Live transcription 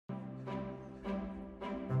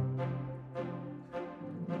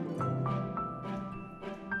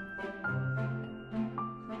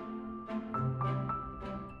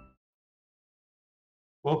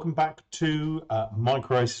Welcome back to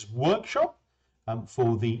Microaces Workshop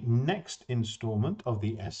for the next installment of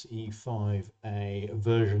the SE5a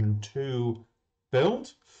version 2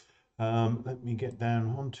 build. Let me get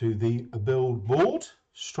down onto the build board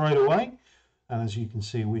straight away. And as you can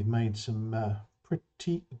see, we've made some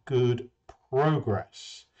pretty good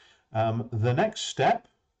progress. The next step,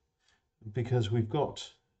 because we've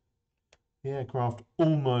got the aircraft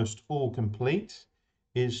almost all complete,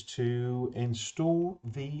 is to install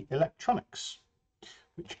the electronics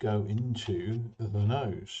which go into the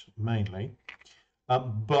nose mainly.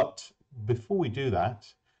 But before we do that,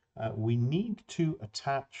 we need to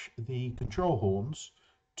attach the control horns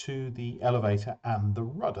to the elevator and the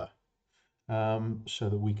rudder so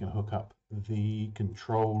that we can hook up the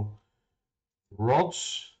control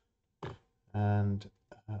rods and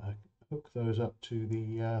hook those up to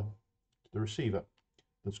the receiver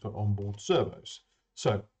that's got onboard servos.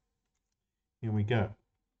 So here we go.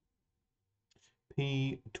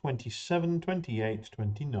 P27, 28,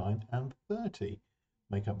 29 and 30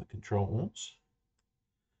 make up the control horns.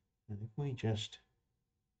 And if we just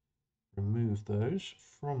remove those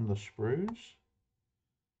from the sprues,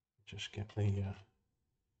 just get the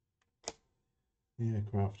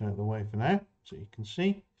aircraft out of the way for now so you can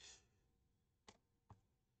see.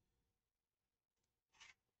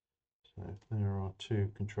 So there are two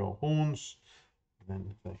control horns, and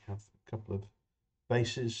then they have a couple of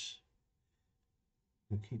bases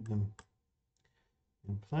to keep them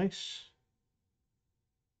in place.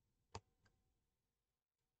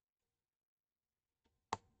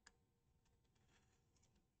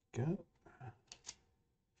 Go.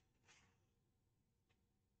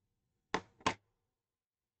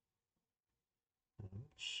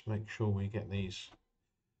 Let's make sure we get these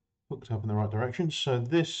hooked up in the right direction. So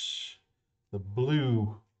this, the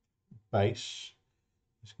blue base,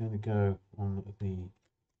 is going to go on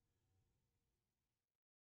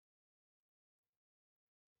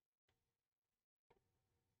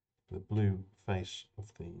the blue face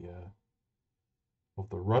of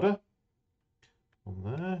the rudder on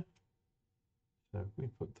there. So if we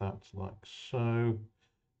put that like so,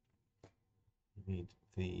 we need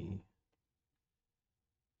the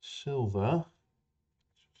silver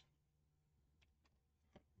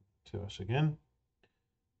to us again.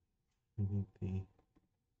 We need the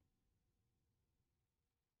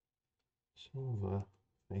silver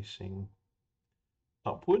facing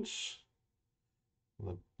upwards.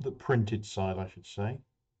 The printed side, I should say.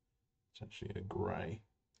 It's actually a grey.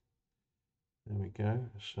 There we go.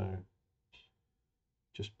 So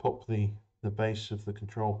just pop the base of the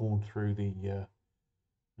control horn through the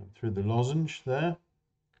lozenge there.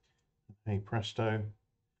 Hey presto,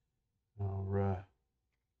 our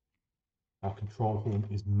control horn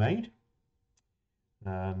is made,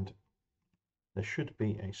 and there should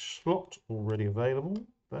be a slot already available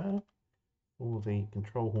there for the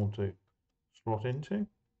control horn to slot into,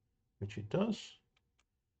 which it does.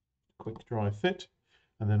 Quick dry fit,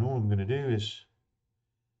 and then all I'm going to do is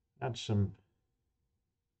add some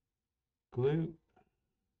glue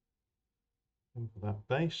over that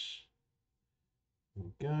base. There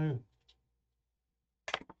we go.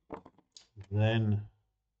 Then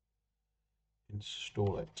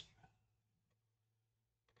install it.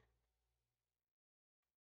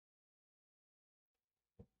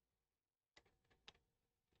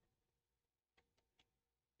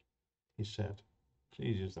 He said, it's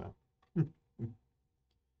easy as that.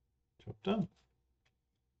 Job done.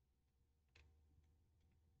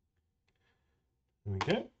 There we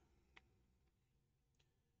go.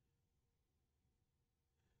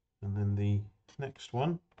 And then the next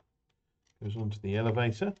one goes onto the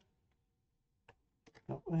elevator.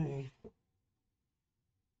 That way.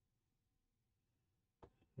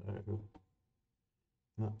 So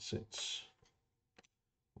that sits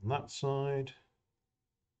on that side.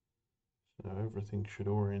 So everything should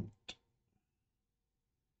orientate.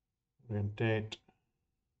 Okay.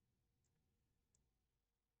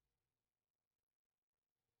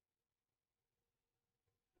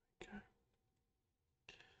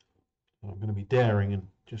 So I'm going to be daring and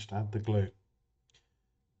just add the glue.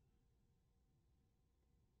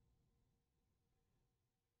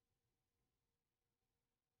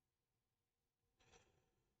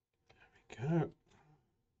 There we go.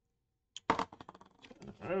 Turn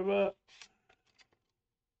over.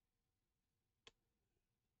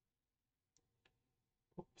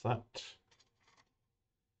 Pop that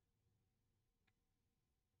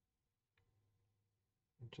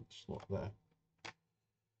into the slot there.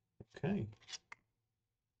 Okay.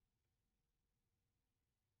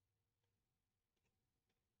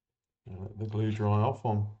 Now let the glue dry off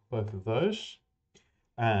on both of those.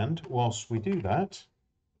 And whilst we do that,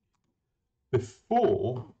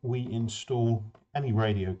 before we install any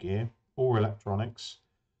radio gear or electronics,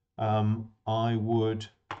 I would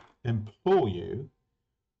implore you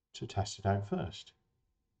to test it out first.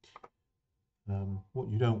 What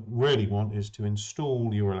you don't really want is to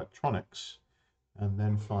install your electronics and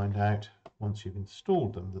then find out once you've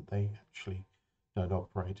installed them that they actually don't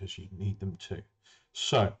operate as you need them to.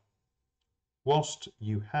 So whilst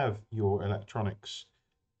you have your electronics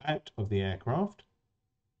out of the aircraft,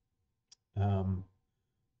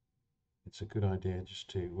 it's a good idea just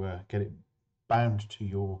to get it bound to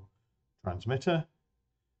your transmitter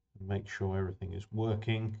and make sure everything is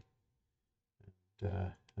working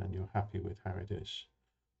and you're happy with how it is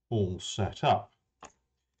all set up.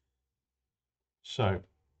 So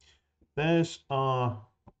there's our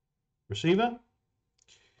receiver.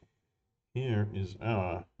 Here is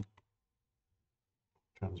our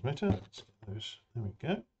transmitter. Let's get those. There we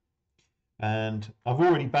go. And I've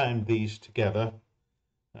already bound these together.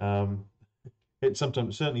 It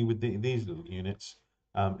sometimes, certainly with these little units,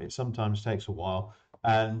 it sometimes takes a while.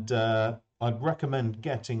 And I'd recommend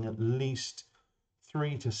getting at least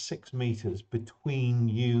 3 to 6 meters between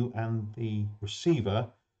you and the receiver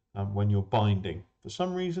when you're binding. For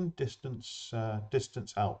some reason, distance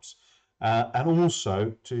helps, and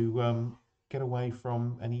also to get away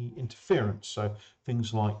from any interference. So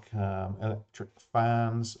things like electric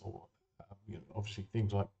fans, or obviously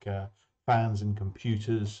things like fans in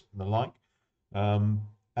computers and the like,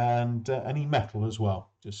 and any metal as well.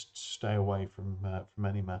 Just stay away from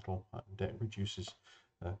any metal, and it reduces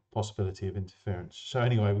possibility of interference. So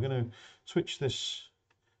anyway, we're going to switch this.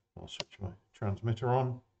 I'll switch my transmitter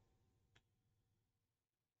on.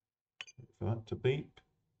 Wait for that to beep,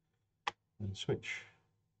 and switch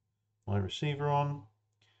my receiver on.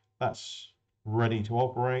 That's ready to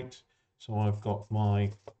operate. So I've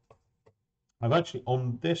actually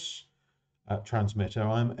on this transmitter,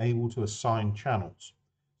 I'm able to assign channels.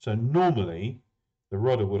 So normally the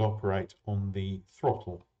rudder would operate on the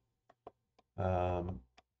throttle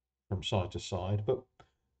from side to side, but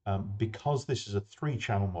because this is a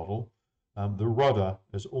 3-channel model, the rudder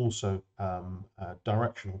is also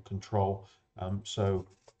directional control, so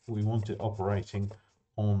we want it operating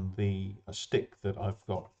on the stick that I've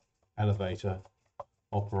got elevator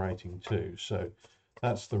operating to. So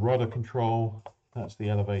that's the rudder control, that's the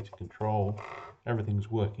elevator control. Everything's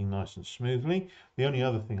working nice and smoothly. The only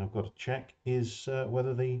other thing I've got to check is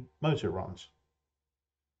whether the motor runs.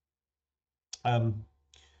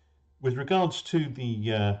 With regards to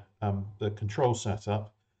the control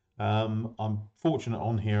setup, I'm fortunate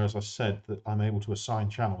on here, as I said, that I'm able to assign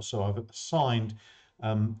channels. So I've assigned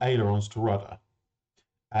ailerons to rudder,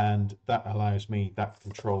 and that allows me that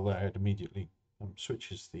control there. It immediately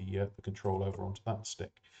switches the control over onto that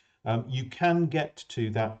stick. You can get to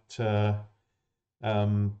that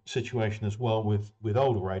situation as well with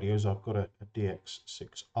older radios. I've got a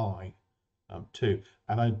DX6i too,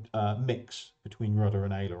 and I mix between rudder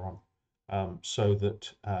and aileron so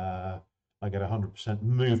that I get 100%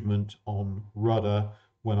 movement on rudder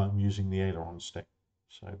when I'm using the aileron stick.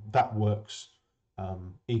 So that works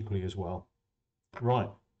equally as well. Right,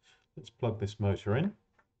 let's plug this motor in.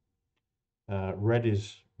 Red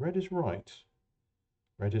is right.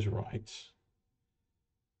 Red is right.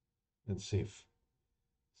 Let's see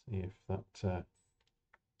if that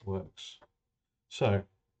works. So,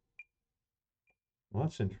 well,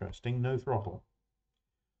 that's interesting. No throttle.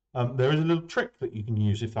 There is a little trick that you can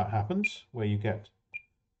use if that happens, where you get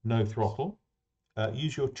no throttle.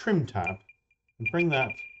 Use your trim tab and bring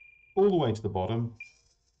that all the way to the bottom,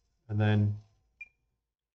 and then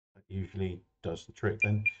that usually does the trick.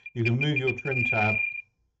 Then you can move your trim tab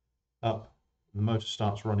up, and the motor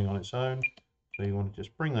starts running on its own. So you want to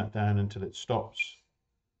just bring that down until it stops,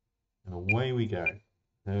 and away we go.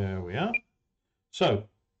 There we are. So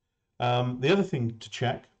the other thing to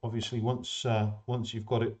check, obviously, once you've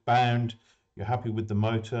got it bound, you're happy with the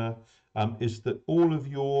motor, is that all of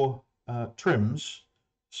your trims,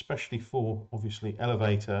 especially for obviously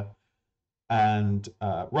elevator and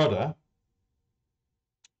rudder,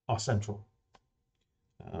 are central,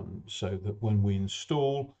 so that when we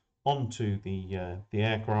install onto the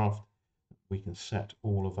aircraft, we can set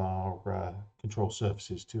all of our control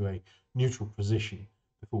surfaces to a neutral position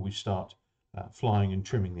before we start flying and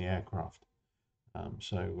trimming the aircraft.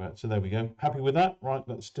 So there we go. Happy with that? Right,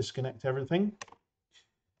 let's disconnect everything.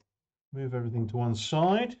 Move everything to one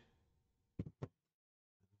side.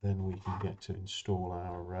 Then we can get to install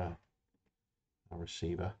our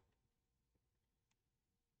receiver.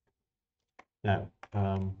 Now,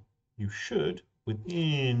 you should,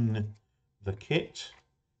 within the kit,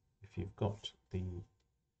 you've got the,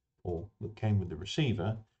 or that came with the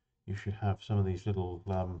receiver, you should have some of these little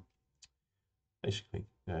basically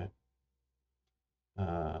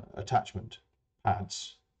attachment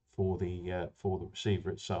pads for the receiver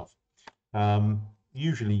itself.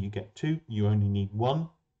 Usually you get two. You only need one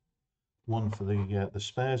for the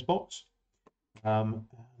spares box.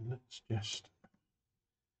 Let's just,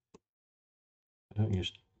 I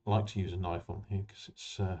don't like to use a knife on here because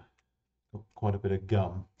it's got quite a bit of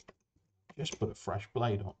gum. Just put a fresh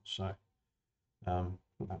blade on, so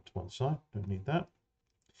put that to one side, don't need that.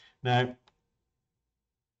 Now,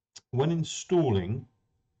 when installing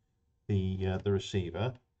the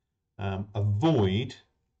receiver, avoid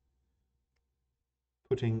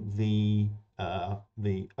putting the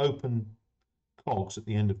open cogs at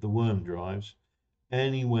the end of the worm drives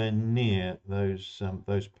anywhere near those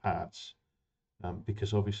pads,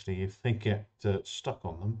 because obviously if they get stuck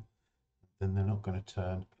on them, then they're not going to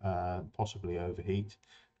turn, possibly overheat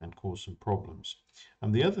and cause some problems.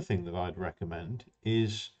 And the other thing that I'd recommend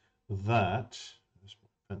is that, there's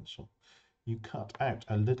my pencil, you cut out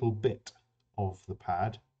a little bit of the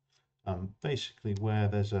pad, basically where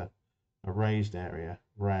there's a raised area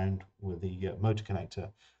round where the motor connector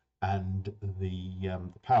and the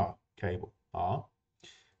power cable are.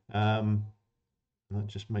 And that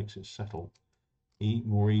just makes it settle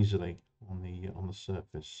more easily on the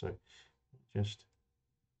surface. So just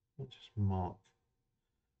mark.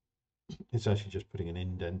 It's actually just putting an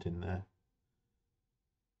indent in there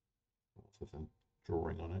rather than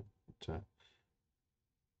drawing on it. But,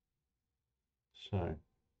 so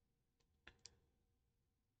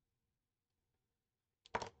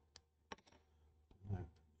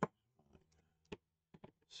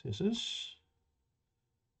scissors,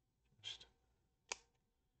 just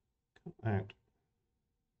cut out.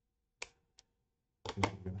 I'm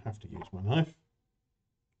going to have to use my knife to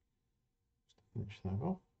finish that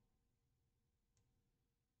off.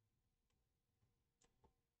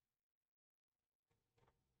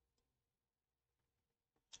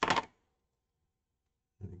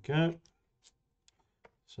 There we go.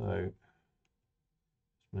 So let's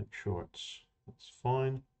make sure that's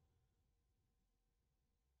fine.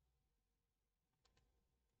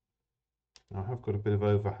 Now I have got a bit of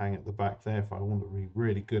overhang at the back there. If I want to be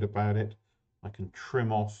really good about it, I can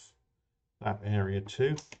trim off that area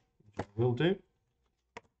too, which I will do.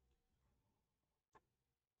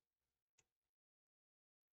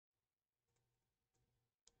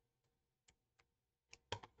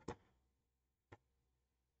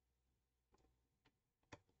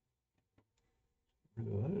 Rid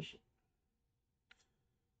of those.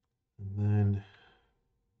 And then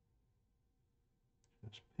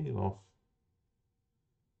just peel off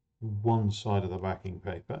one side of the backing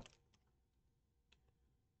paper.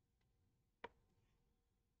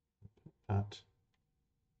 Put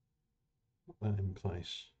that in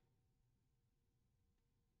place.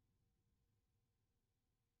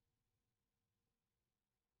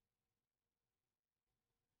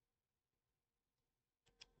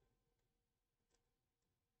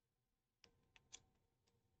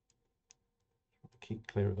 Keep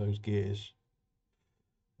clear of those gears.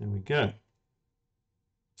 There we go.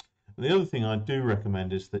 And the other thing I do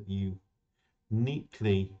recommend is that you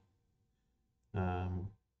neatly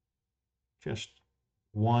just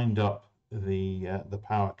wind up the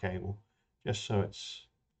power cable, just so it's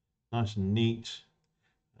nice and neat,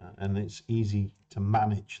 and it's easy to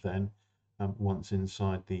manage then once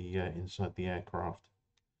inside the aircraft.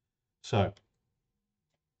 So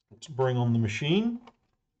let's bring on the machine,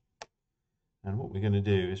 and what we're going to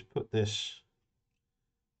do is put this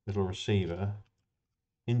little receiver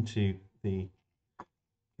into the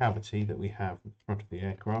cavity that we have in front of the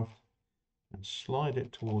aircraft and slide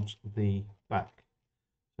it towards the back,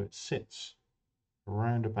 so it sits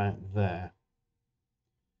around about there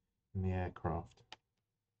in the aircraft.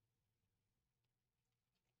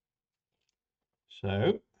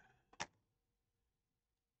 So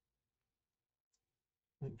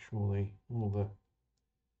make sure all the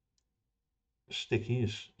sticky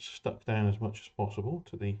is stuck down as much as possible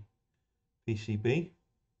to the PCB,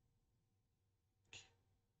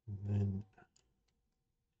 and then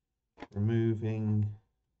removing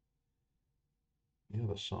the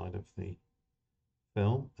other side of the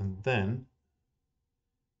film, and then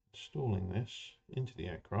installing this into the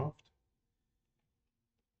aircraft,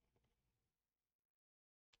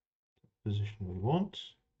 the position we want.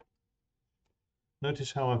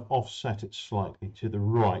 Notice how I've offset it slightly to the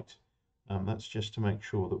right. That's just to make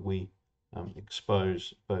sure that we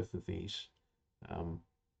expose both of these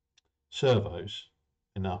servos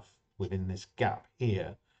enough within this gap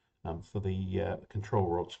here for the control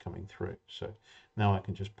rods coming through. So now I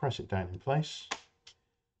can just press it down in place,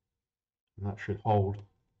 and that should hold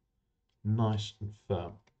nice and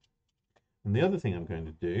firm. And the other thing I'm going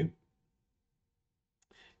to do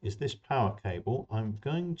is this power cable, I'm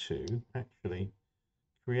going to actually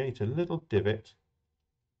create a little divot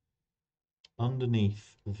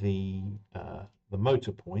underneath the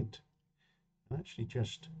motor point, and actually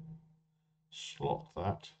just slot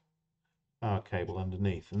that power cable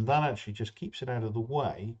underneath, and that actually just keeps it out of the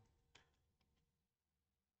way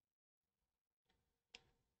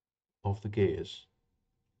of the gears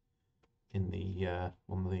in the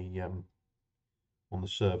on the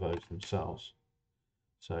servos themselves.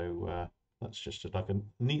 So that's just like a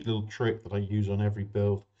neat little trick that I use on every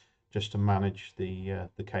build, just to manage the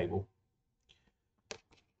cable.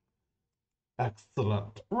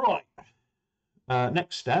 Excellent. Right.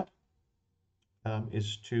 Next step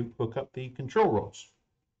is to hook up the control rods.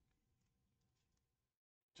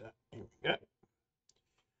 So here we go.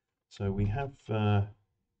 So we have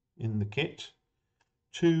in the kit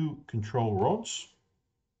 2 control rods.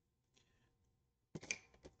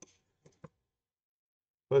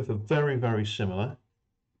 Both are very, very similar.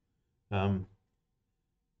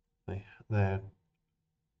 They're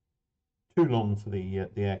too long for the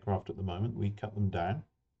aircraft at the moment. We cut them down,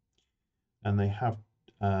 and they have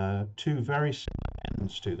 2 very similar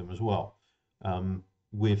ends to them as well,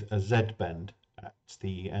 with a Z bend at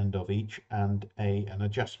the end of each, and an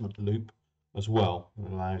adjustment loop as well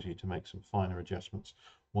that allows you to make some finer adjustments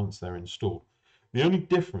once they're installed. The only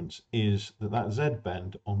difference is that Z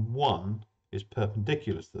bend on one is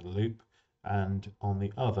perpendicular to the loop, and on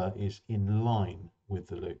the other is in line with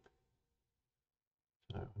the loop.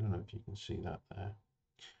 So I don't know if you can see that there,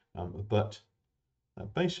 but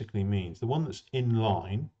that basically means the one that's in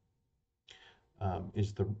line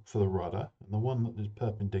is for the rudder, and the one that is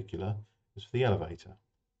perpendicular is for the elevator.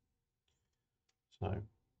 So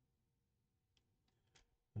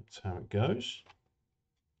that's how it goes.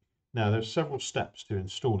 Now there's several steps to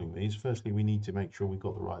installing these. Firstly, we need to make sure we've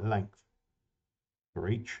got the right length for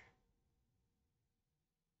each,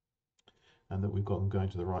 and that we've got them going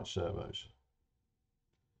to the right servos.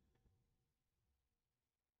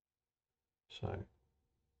 So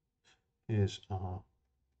here's our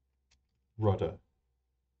rudder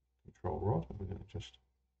control rod. We're going to just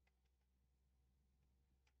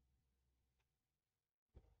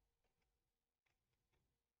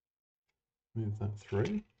move that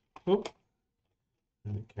through. Oh,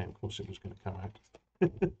 and it came. Of course, it was going to come out.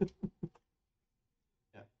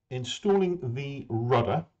 Yeah. Installing the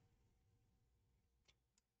rudder.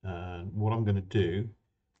 And what I'm going to do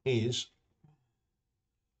is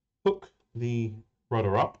hook the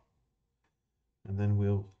rudder up, and then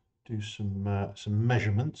we'll do some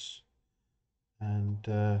measurements, and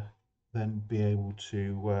then be able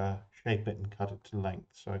to shape it and cut it to length.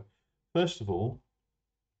 So first of all,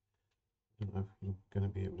 I don't know if you're going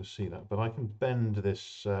to be able to see that, but I can bend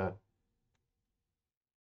this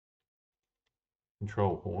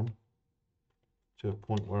control horn to a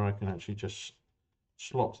point where I can actually just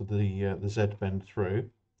slot the Z bend through.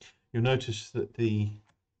 You'll notice that the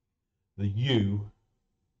U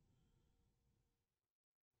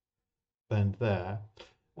bend there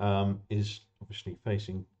is obviously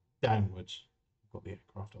facing downwards. I've got the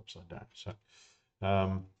aircraft upside down.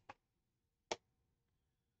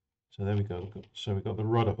 So there we go. So we've got the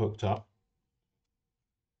rudder hooked up.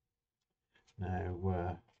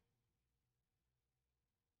 Now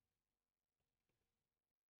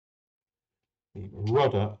the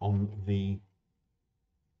rudder on the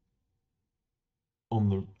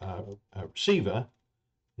receiver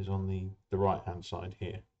is on the right hand side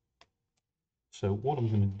here. So what I'm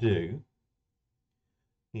going to do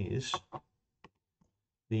is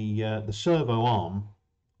the servo arm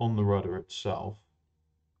on the rudder itself,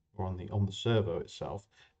 or on the servo itself,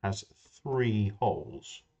 has 3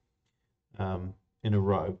 holes in a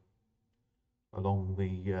row along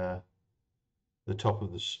the top of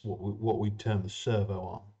what we term the servo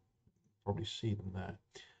arm. Probably see them there.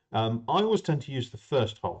 I always tend to use the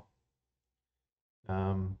first hole.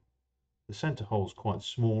 The center hole is quite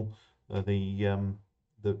small. The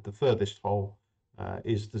furthest hole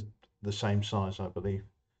is the same size, I believe,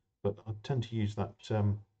 but I tend to use that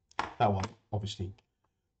one. Obviously,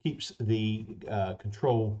 keeps the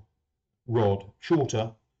control rod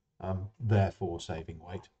shorter, therefore saving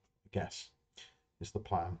weight, I guess, is the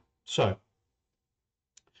plan. So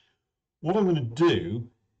what I'm going to do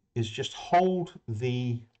is just hold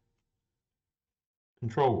the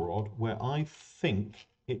control rod where I think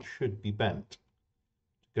it should be bent to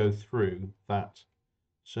go through that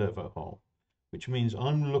servo hole. which means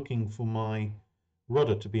I'm looking for my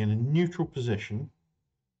rudder to be in a neutral position.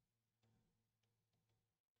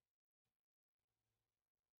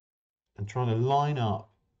 And trying to line up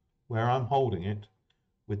where I'm holding it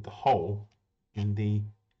with the hole in the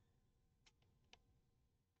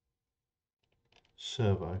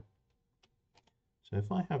servo. So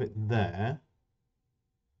if I have it there,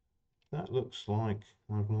 that looks like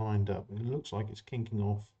I've lined up. It looks like it's kinking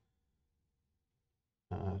off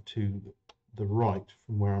to the right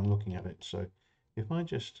from where I'm looking at it. So if I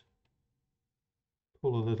just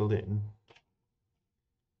pull a little in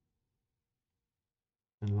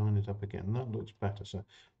and line it up again, that looks better. So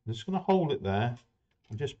I'm just going to hold it there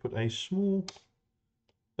and just put a small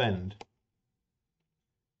bend,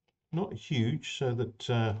 not huge so that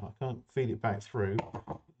I can't feed it back through.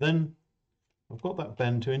 Then I've got that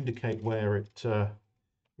bend to indicate where it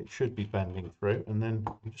should be bending through, and then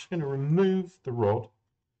I'm just going to remove the rod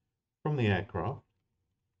from the aircraft,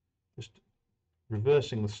 just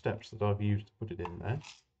reversing the steps that I've used to put it in there.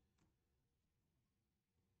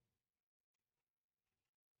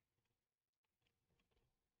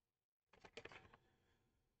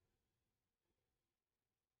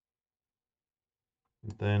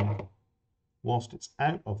 And then whilst it's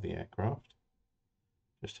out of the aircraft,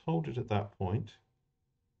 just hold it at that point.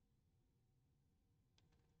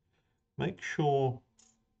 Make sure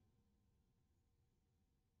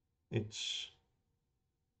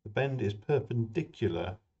the bend is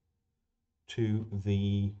perpendicular to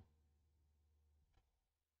the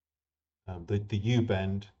U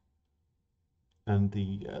bend and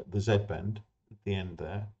the Z bend at the end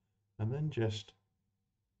there, and then just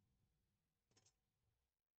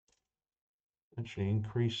actually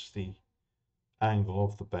increase the angle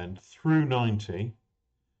of the bend through 90,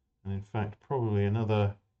 and in fact probably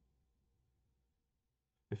another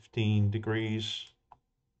 15 degrees,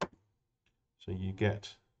 so you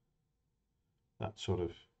get that sort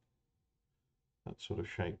of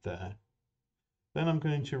shape there. Then I'm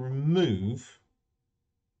going to remove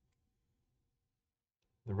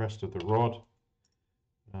the rest of the rod,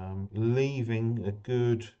 leaving a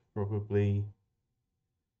good, probably,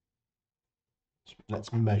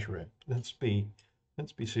 let's measure it. Let's be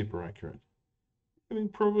super accurate. I mean,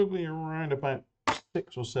 probably around about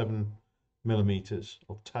 6 or 7 millimeters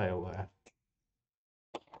of tail there.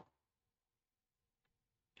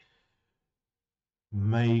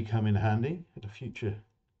 May come in handy at a future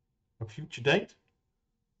date.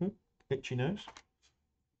 Itchy nose.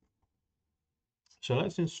 So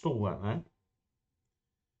let's install that now.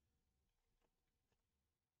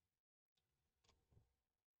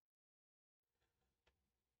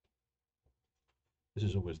 This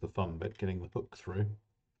is always the fun bit, getting the hook through.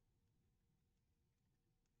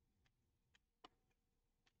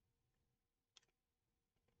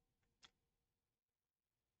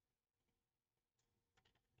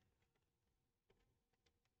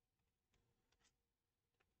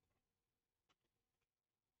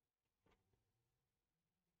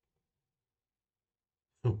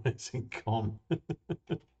 Where's it gone?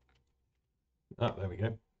 Oh, there we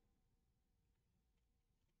go.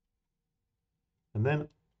 And then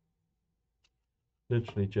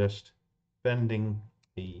literally just bending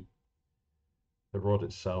the rod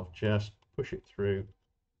itself, just push it through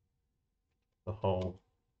the hole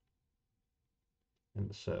in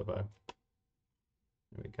the servo.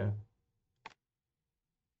 There we go.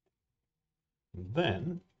 And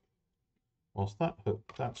then, whilst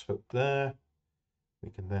that's hooked there, we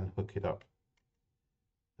can then hook it up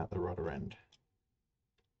at the rudder end.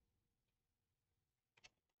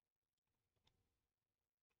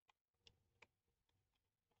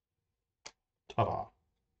 Ta-da!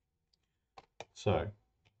 So,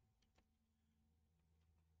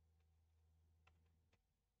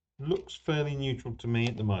 looks fairly neutral to me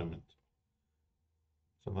at the moment.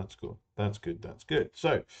 So that's good. That's good. That's good.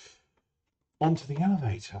 So, onto the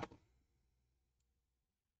elevator.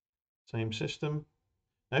 Same system.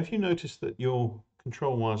 Now, if you notice that your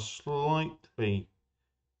control wire is slightly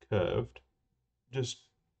curved, just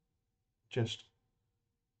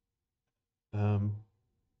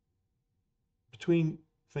between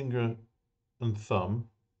finger and thumb,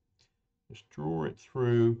 just draw it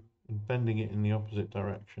through and bending it in the opposite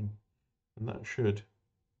direction, and that should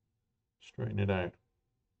straighten it out.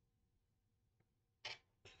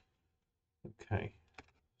 Okay,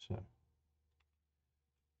 so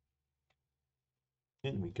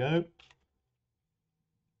in we go.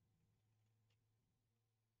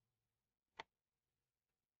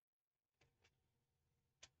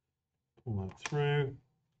 Pull that through,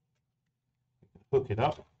 hook it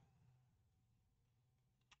up.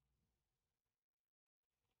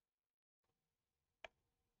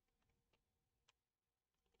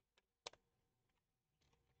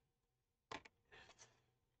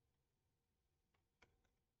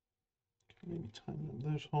 Maybe tighten up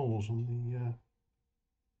those holes on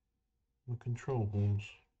the control horns.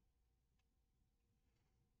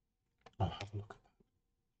 I'll have a look.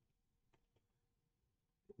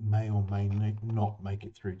 It may or may not make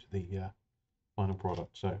it through to the final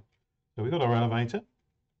product. So we've got our elevator.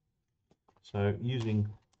 So using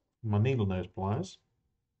my needle nose pliers,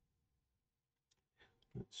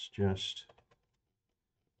 let's just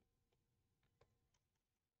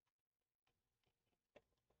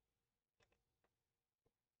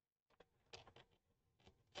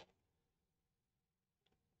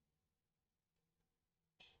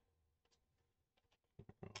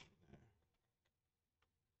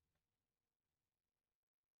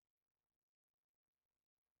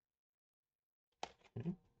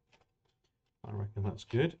okay. I reckon that's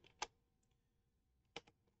good.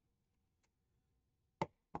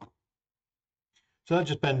 So that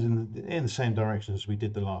just bends in the same direction as we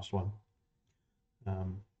did the last one. Now,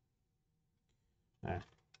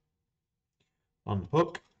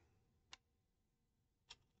 unhook.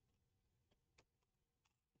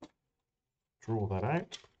 Draw that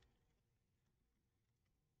out.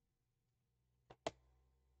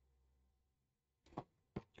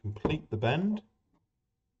 Complete the bend,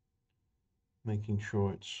 making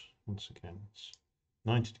sure it's, once again, it's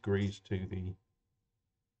 90 degrees to the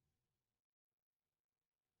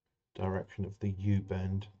direction of the U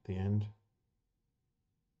bend at the end.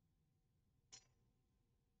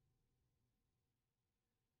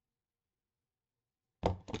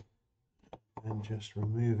 And just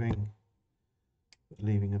removing,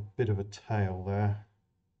 leaving a bit of a tail there.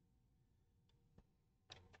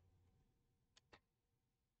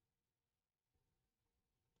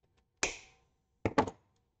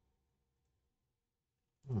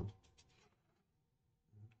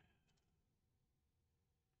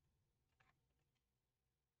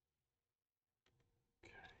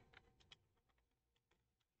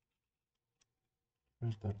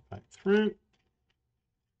 Press that back through.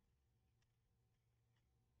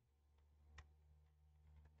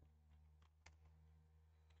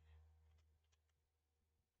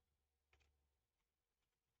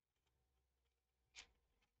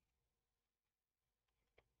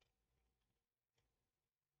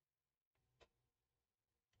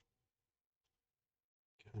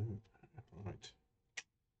 Okay. Right.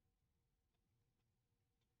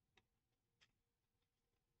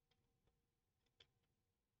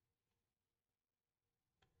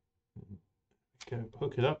 Go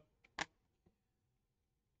hook it up.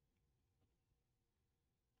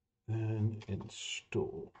 And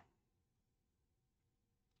install.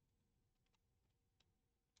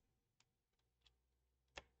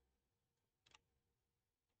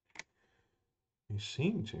 You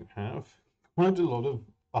seem to have quite a lot of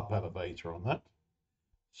up elevator on that.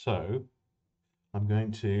 So I'm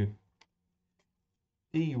going to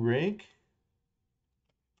de-rig.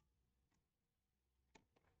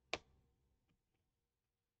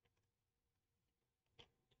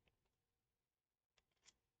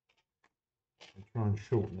 And try and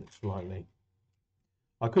shorten it slightly.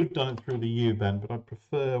 I could have done it through the U bend, but I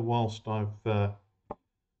prefer whilst I'm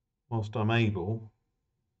able.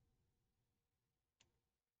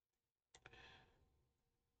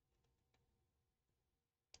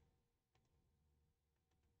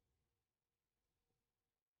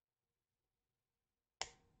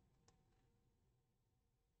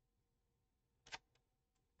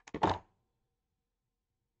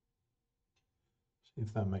 See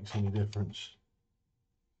if that makes any difference.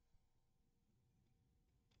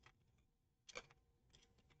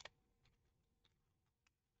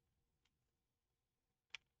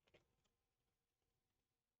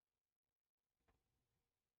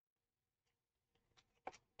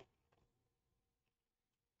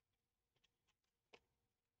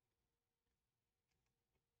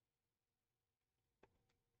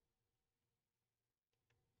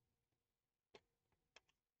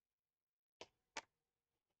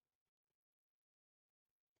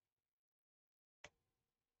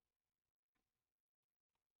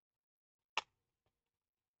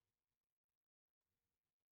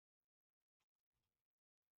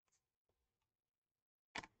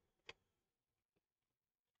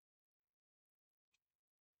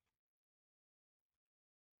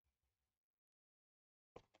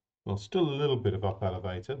 Well, still a little bit of up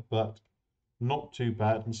elevator, but not too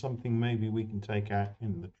bad, and something maybe we can take out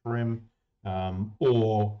in the trim,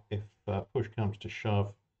 or if push comes to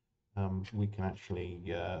shove, we can actually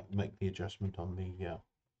make the adjustment on the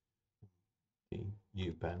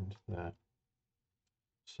U bend there.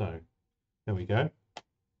 So there we go.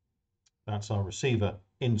 That's our receiver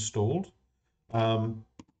installed.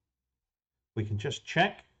 We can just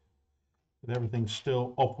check that everything's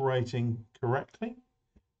still operating correctly.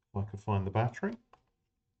 If I can find the battery,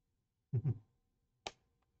 which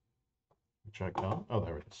I can't. Oh,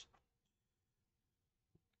 there it is.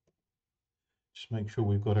 Just make sure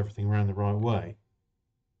we've got everything around the right way.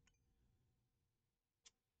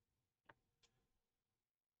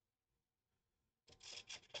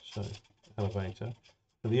 So, elevator.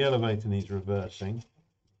 So the elevator needs reversing.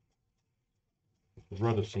 The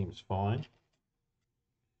rudder seems fine.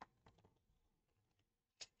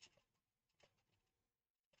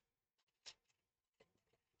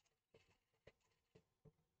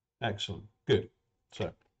 Excellent. Good.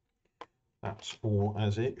 So that's all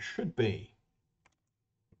as it should be.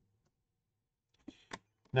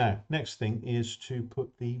 Now, next thing is to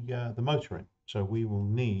put the motor in. So we will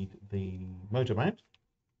need the motor mount.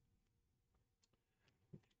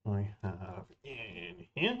 I have in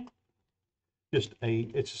here just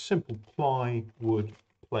it's a simple plywood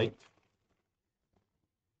plate.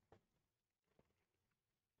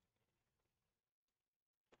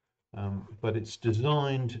 But it's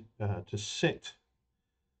designed to sit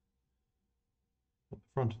at the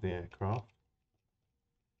front of the aircraft,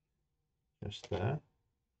 just there.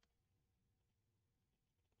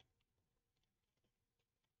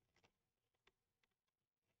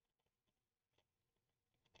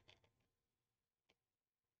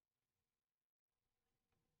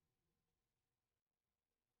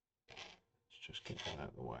 Let's just get that out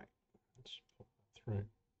of the way. Let's pop that through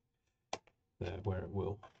there where it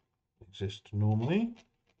will exist normally.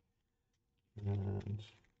 And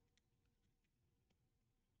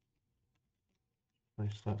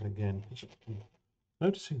place that again.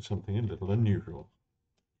 Noticing something a little unusual,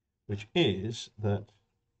 which is that it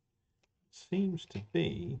seems to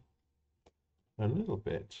be a little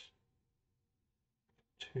bit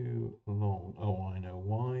too long. Oh, I know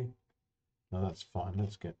why. No, that's fine.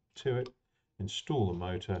 Let's get to it. Install the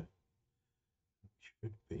motor.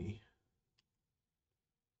 Should be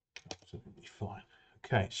absolutely fine.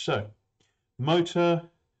 Okay, so motor,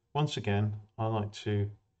 once again, I like to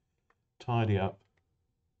tidy up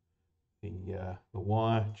the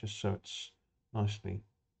wire just so it's nicely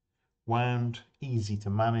wound, easy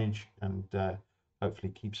to manage, and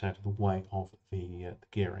hopefully keeps out of the way of the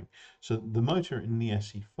gearing. So the motor in the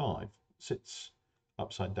SE5 sits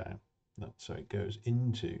upside down, so it goes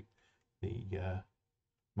into the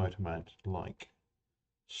motor mount like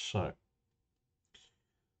so.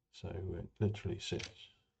 So it literally sits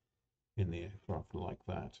in the aircraft like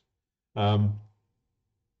that.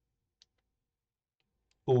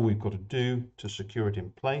 All we've got to do to secure it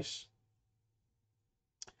in place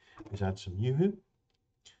is add some Yoo-hoo.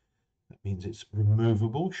 That means it's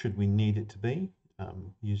removable should we need it to be,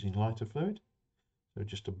 using lighter fluid. So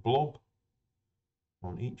just a blob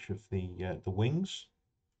on each of the wings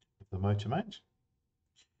of the motor mount.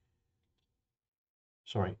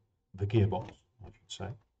 Sorry, the gearbox, I should say.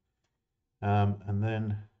 And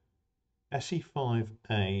then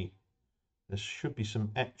SE5a, there should be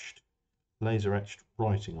some laser etched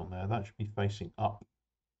writing on there. That should be facing up,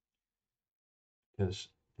 because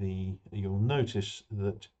you'll notice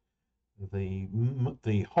that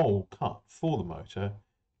the hole cut for the motor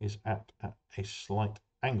is at a slight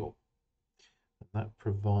angle, and that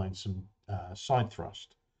provides some side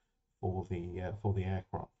thrust for the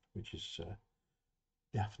aircraft, which is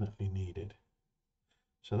definitely needed.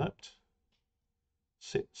 So that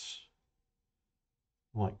sits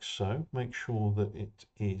like so. Make sure that it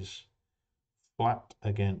is flat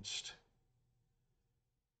against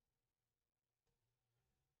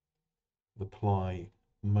the ply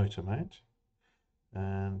motor mount,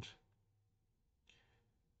 and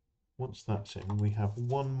once that's in, we have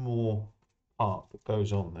one more part that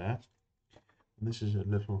goes on there, and this is a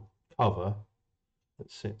little cover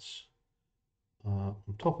that sits on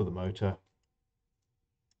top of the motor,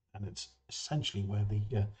 and it's essentially where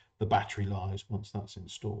the battery lies once that's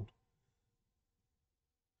installed.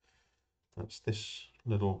 That's this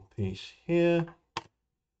little piece here,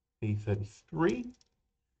 P33,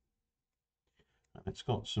 and it's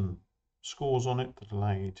got some scores on it that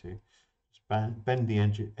allow you to bend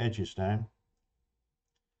the edges down.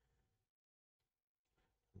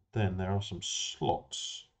 Then there are some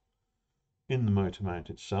slots in the motor mount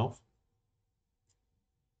itself,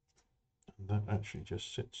 and that actually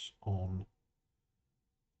just sits on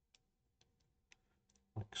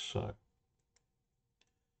like so.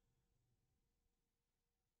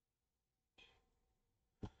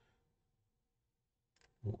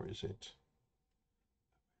 Or is it?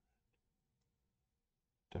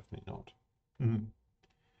 Definitely not.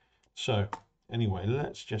 So anyway,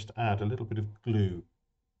 let's just add a little bit of glue.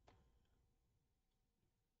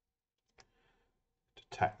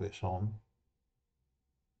 tack this on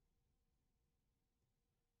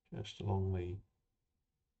just along the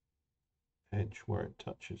edge where it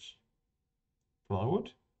touches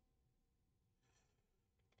plywood.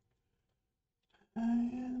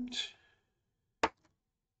 And put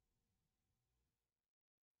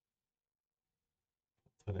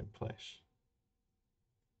that in place.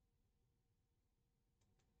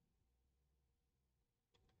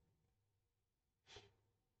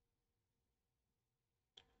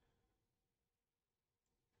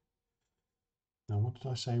 Now, what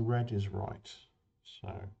did I say? Red is right. So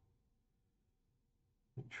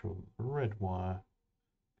make sure that the red wire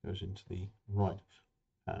goes into the right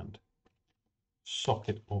hand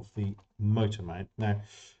socket of the motor mount. Now,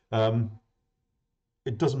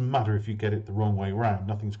 it doesn't matter if you get it the wrong way round.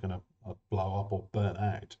 Nothing's going to blow up or burn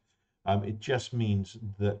out. It just means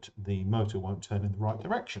that the motor won't turn in the right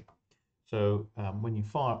direction. So when you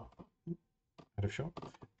fire out of shot,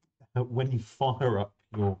 when you fire up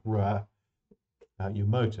your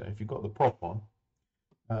motor, if you've got the prop on,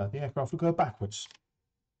 the aircraft will go backwards,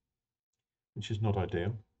 which is not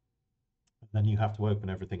ideal. And then you have to open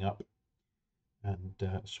everything up and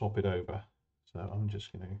swap it over. So I'm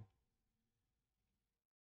just going to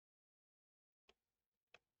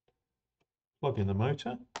plug in the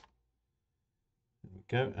motor. There we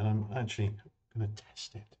go, and I'm actually going to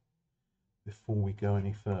test it before we go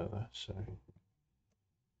any further. So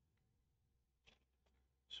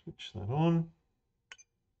switch that on,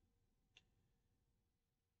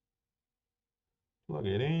 plug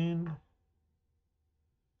it in,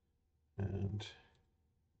 and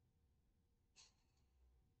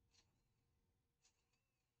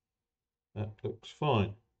that looks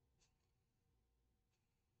fine.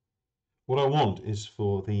 What I want is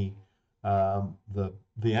for the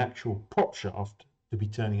actual prop shaft to be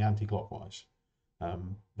turning anti-clockwise.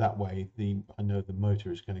 That way, I know the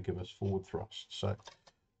motor is going to give us forward thrust. So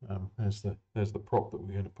there's the prop that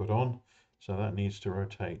we're going to put on. So that needs to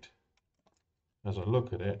rotate, as I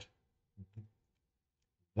look at it,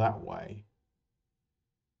 that way.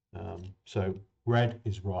 So red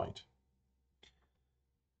is right.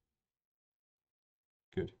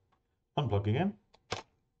 Good. Unplug again.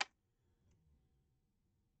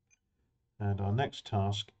 And our next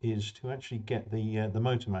task is to actually get the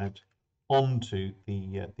motor mount onto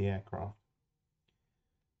the aircraft.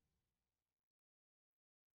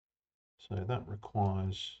 So that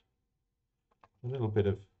requires a little bit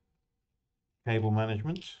of cable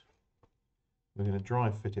management. We're going to dry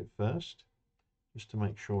fit it first, just to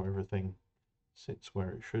make sure everything sits where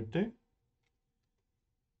it should do.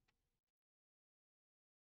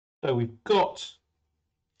 So we've got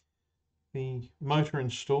the motor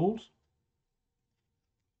installed.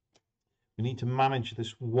 We need to manage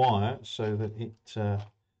this wire so that it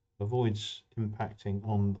avoids impacting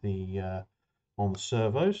on the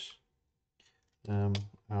servos.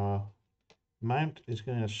 Our mount is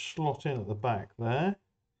going to slot in at the back there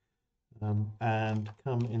and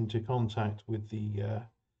come into contact with the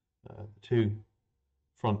two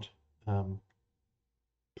front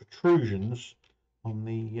protrusions on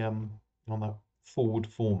the forward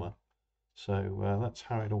former. So that's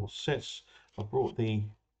how it all sits. I brought the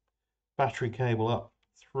battery cable up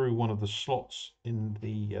through one of the slots in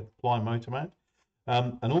the ply motor mount,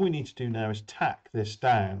 and all we need to do now is tack this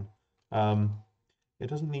down. It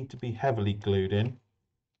doesn't need to be heavily glued in,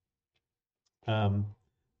 and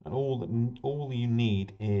all you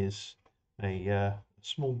need is a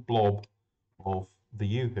small blob of the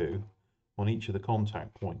Yoo-hoo on each of the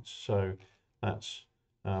contact points. So that's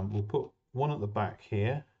we'll put one at the back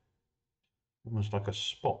here, almost like a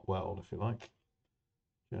spot weld, if you like,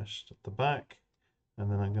 just at the back, and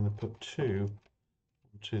then I'm going to put two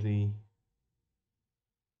onto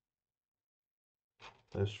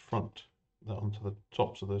onto the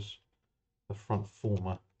tops of the front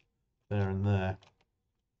former, there and there.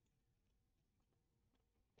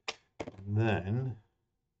 And then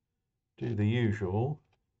do the usual,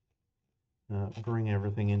 bring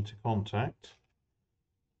everything into contact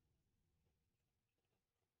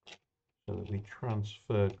so that we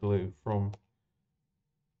transfer glue from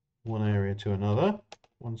one area to another,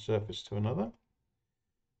 one surface to another,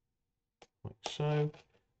 like so,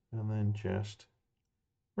 and then just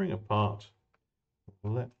bring apart,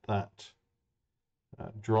 let that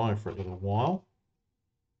dry for a little while.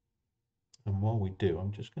 And while we do,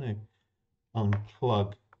 I'm just going to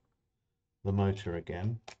unplug the motor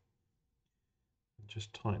again and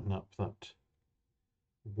just tighten up that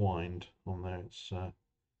wind on there. It's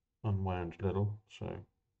unwound a little, so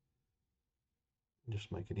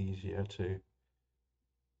just make it easier to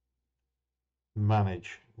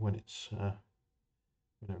manage when it's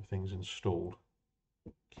when everything's installed.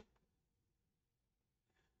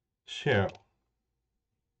 So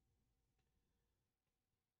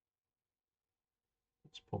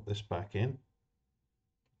let's pop this back in.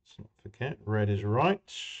 Let's not forget, red is right.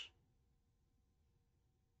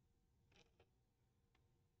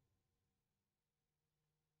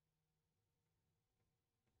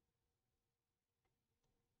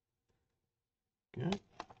 Okay.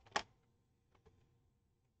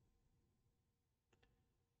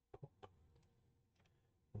 Pop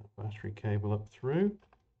the battery cable up through.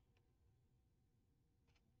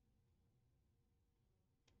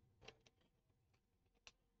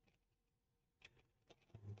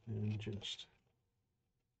 And just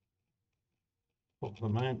pop the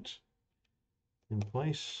mount in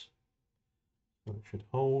place so it should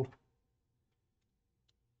hold.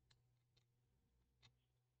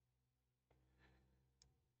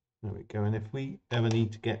 There we go. And if we ever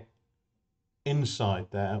need to get inside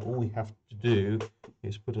there, all we have to do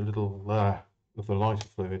is put a little of the lighter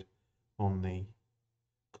fluid on the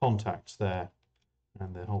contacts there,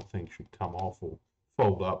 and the whole thing should come off or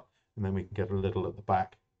fold up, and then we can get a little at the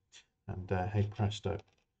back, and hey presto,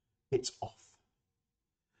 it's off.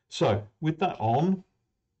 So with that on,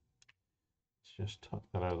 let's just tuck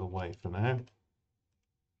that out of the way for now.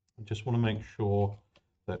 I just want to make sure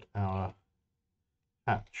that our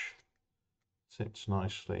hatch sits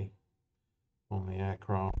nicely on the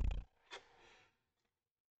aircraft.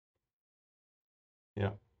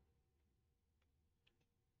 Yeah,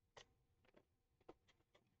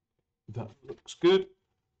 that looks good.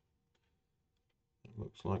 It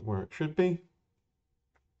looks like where it should be.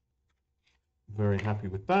 Very happy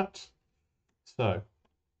with that. So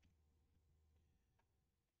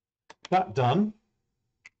that done,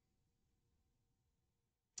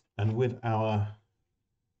 and with our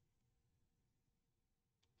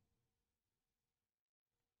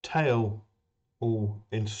tail all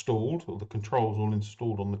installed, or the controls all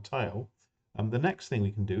installed on the tail, the next thing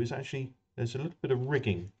we can do is actually, there's a little bit of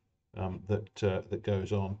rigging that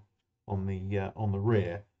goes on the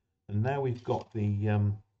rear, and now we've got the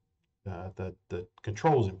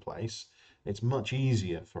controls in place. It's much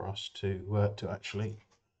easier for us to actually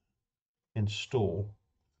install.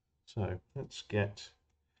 So let's get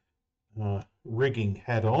rigging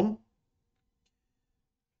head on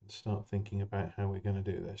and start thinking about how we're going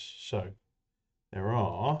to do this. So there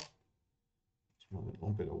are a little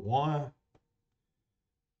bit of wire.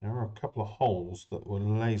 There are a couple of holes that were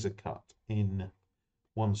laser cut in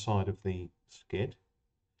one side of the skid.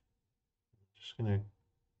 Just going to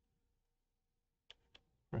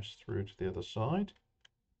press through to the other side.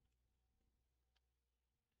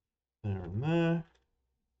 There and there.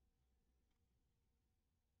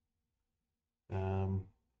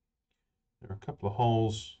 There are a couple of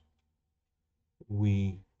holes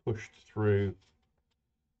we pushed through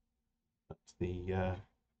at the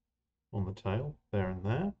on the tail, there and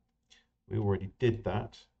there. We already did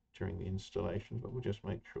that during the installation, but we'll just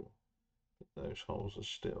make sure that those holes are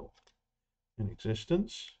still in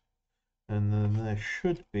existence. And then there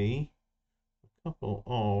should be a couple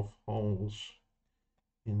of holes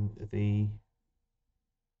in the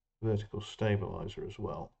vertical stabilizer as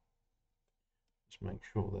well. Let's make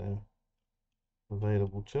sure they're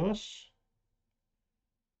available to us.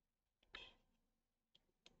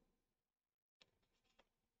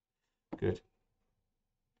 Good.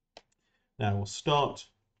 Now we'll start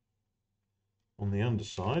on the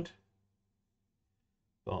underside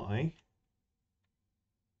by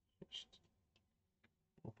just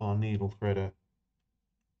pop our needle threader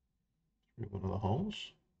through one of the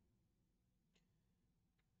holes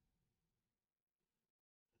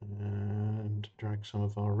and drag some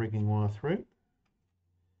of our rigging wire through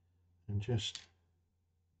and just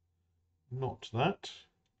knot that.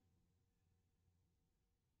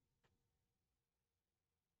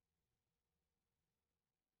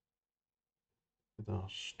 With our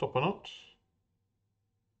stopper knot.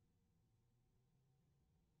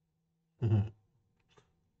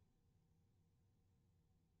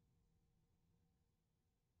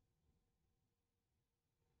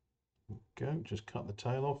 Go, just cut the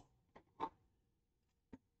tail off.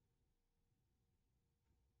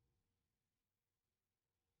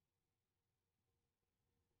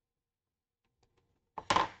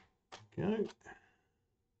 Go.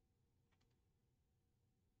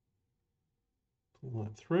 Pull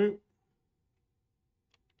that through.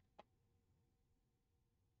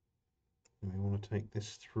 And we want to take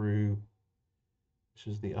this through. This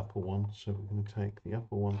is the upper one, so we're going to take the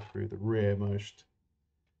upper one through the rearmost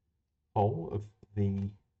hole of the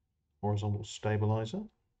horizontal stabilizer.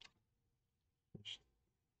 Just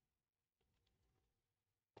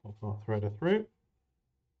Pop our threader through.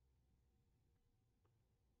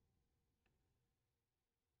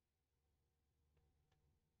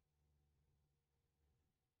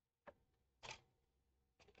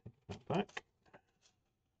 Back.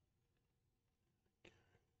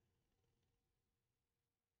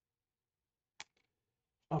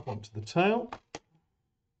 Up onto the tail.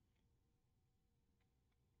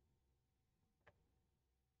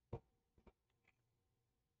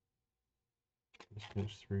 This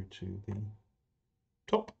goes through to the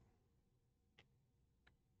top.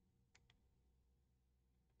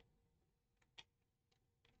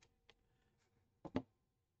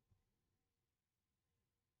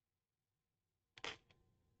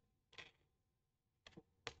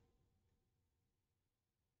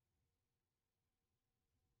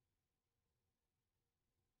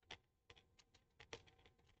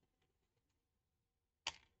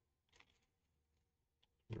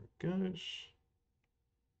 There it goes.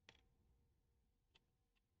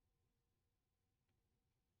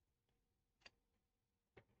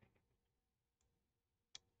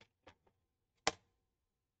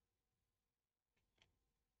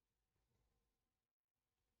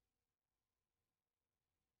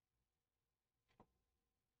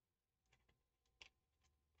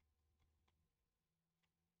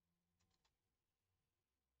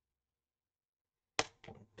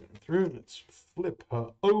 Going through, let's flip her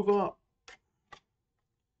over.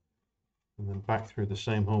 And then back through the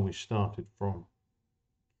same hole we started from.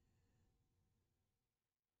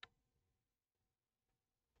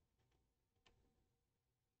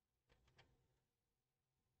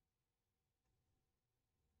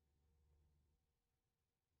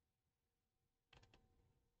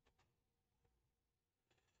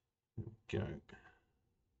 There we go.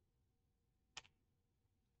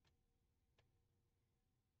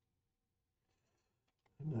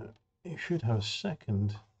 Now, you should have a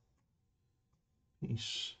second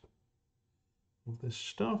piece of this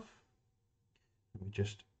stuff. We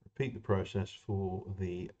just repeat the process for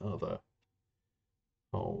the other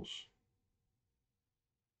holes.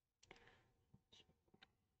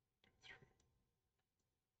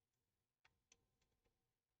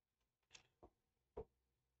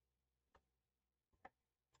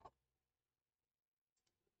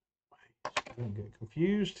 Don't get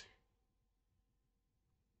confused.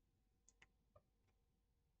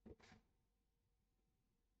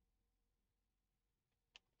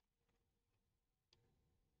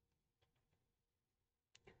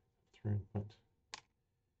 Through, but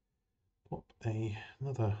pop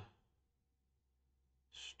another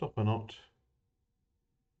stopper knot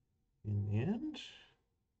in the end.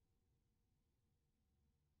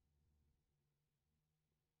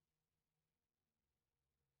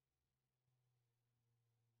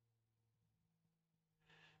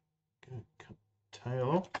 Go cut the tail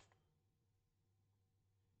off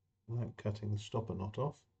without cutting the stopper knot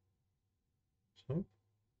off. So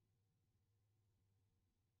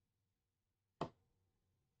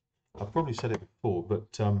I've probably said it before,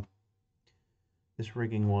 but this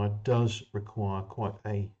rigging wire does require quite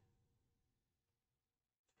a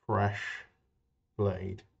fresh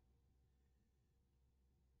blade.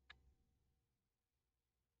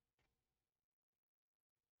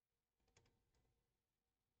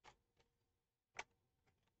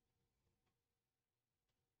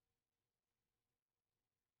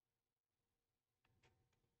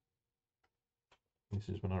 This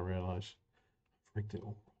is when I realise I've rigged it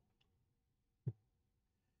all.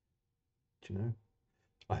 Do you know?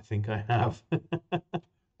 I think I have.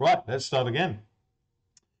 Right, let's start again.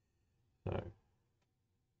 So let's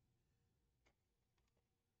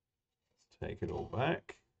take it all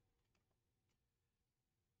back.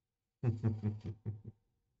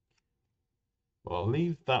 Well, I'll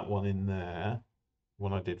leave that one in there,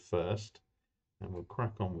 one I did first, and we'll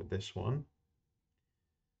crack on with this one.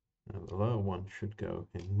 And the lower one should go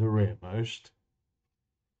in the rearmost.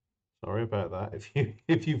 Sorry about that.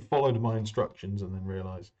 If you followed my instructions and then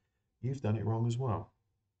realise you've done it wrong as well.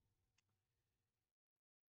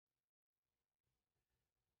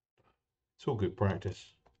 It's all good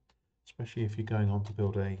practice, especially if you're going on to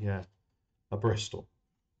build a Bristol,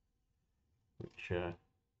 which the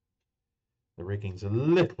rigging's a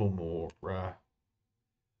little more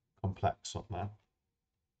complex on that.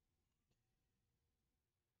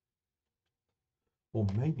 Or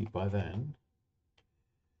maybe by then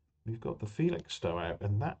we've got the Felixstowe out,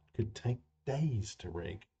 and that could take days to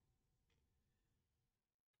rig.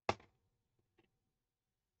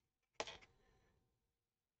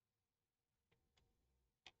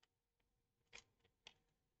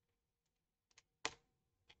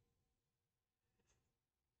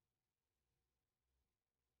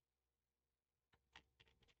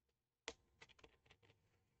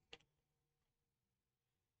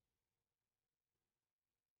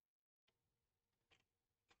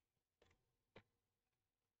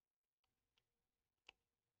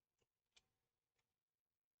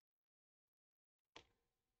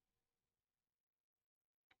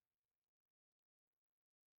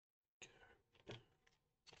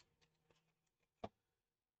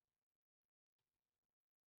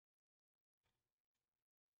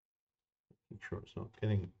 make sure it's not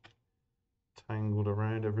getting tangled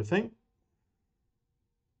around everything.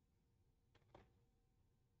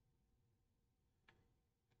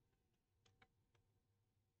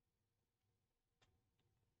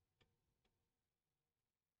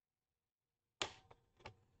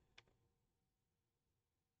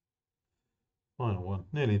 Final one,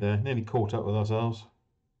 nearly there, nearly caught up with ourselves.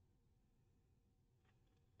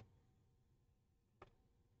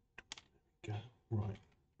 Go, right.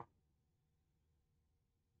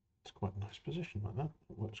 It's quite a nice position like that.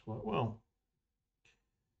 It works quite well.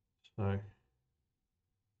 So make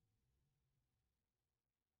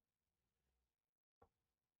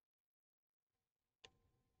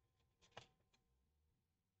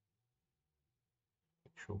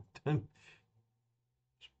sure don't.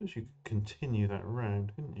 I suppose you could continue that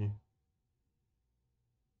round, couldn't you?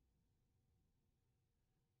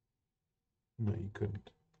 No, you couldn't.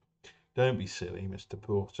 Don't be silly, Mr.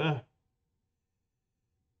 Porter.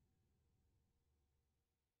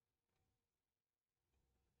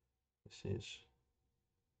 This is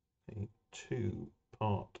a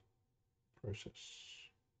two-part process.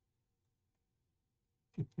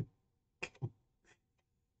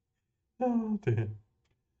 Oh dear.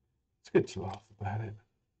 It's good to laugh about it.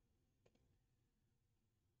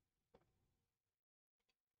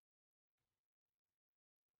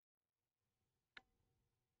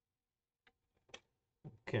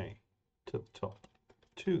 Okay, to the top,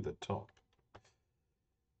 to the top.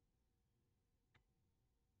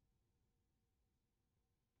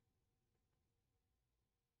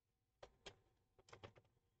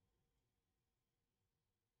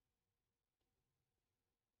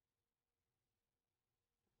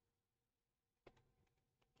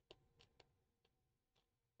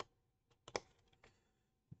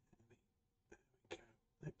 Okay,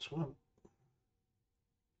 next one.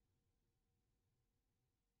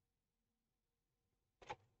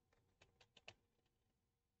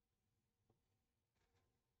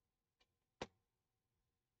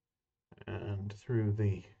 And through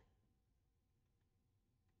the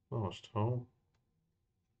last hole,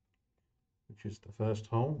 which is the first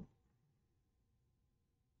hole.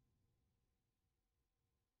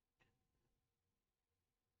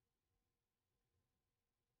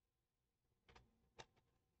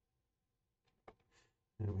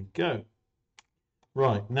 There we go.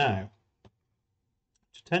 Right, now,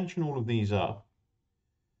 to tension all of these up,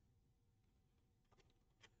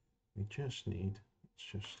 we just need, let's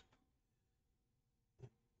just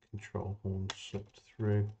control horn slipped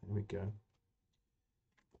through. There we go.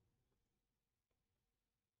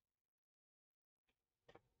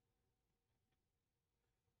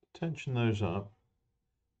 Tension those up.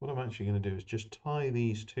 What I'm actually going to do is just tie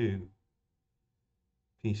these two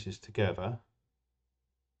pieces together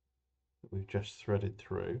that we've just threaded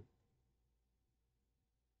through.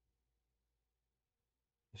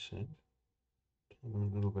 This end, turn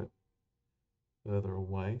them a little bit further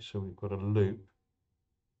away so we've got a loop.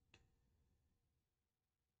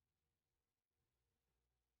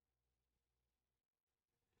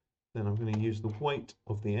 Then I'm going to use the weight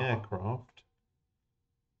of the aircraft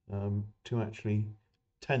to actually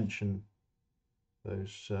tension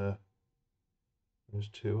those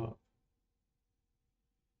two up.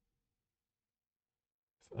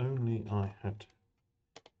 If only I had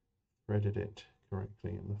threaded it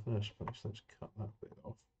correctly in the first place. Let's cut that bit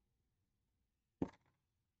off.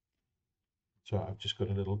 So I've just got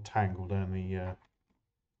a little tangle down the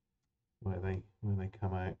where they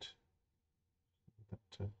come out.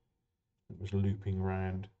 That it was looping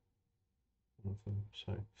around.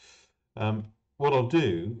 So what I'll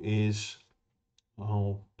do is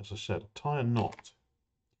I'll, as I said, tie a knot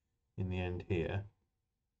in the end here,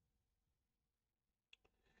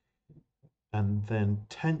 and then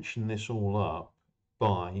tension this all up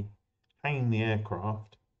by hanging the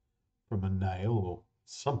aircraft from a nail or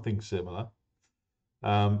something similar,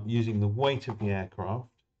 using the weight of the aircraft.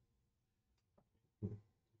 Let me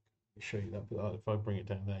show you that, but if I bring it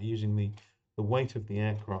down there, using the weight of the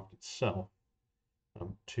aircraft itself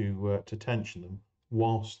to tension them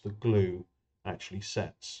whilst the glue actually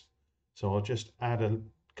sets. So I'll just add a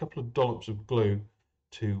couple of dollops of glue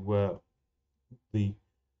to the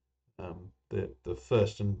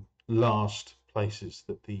first and last places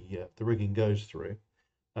that the rigging goes through,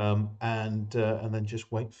 and then just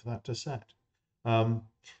wait for that to set.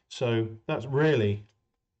 So that's really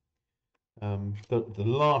the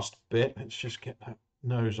last bit. Let's just get that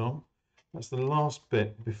nose on. That's the last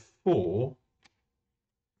bit before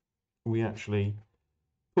we actually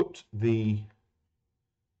put the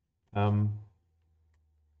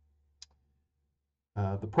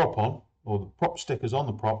prop on, or the prop stickers on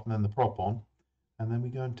the prop and then the prop on. and then we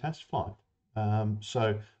go and test flight.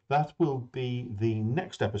 So that will be the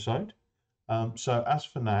next episode. So as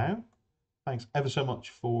for now, thanks ever so much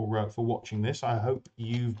for watching this. I hope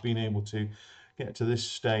you've been able to get to this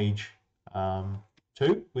stage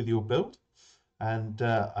too with your build, and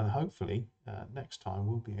hopefully next time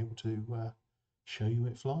we'll be able to show you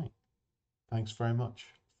it flying. Thanks very much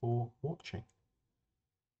for watching.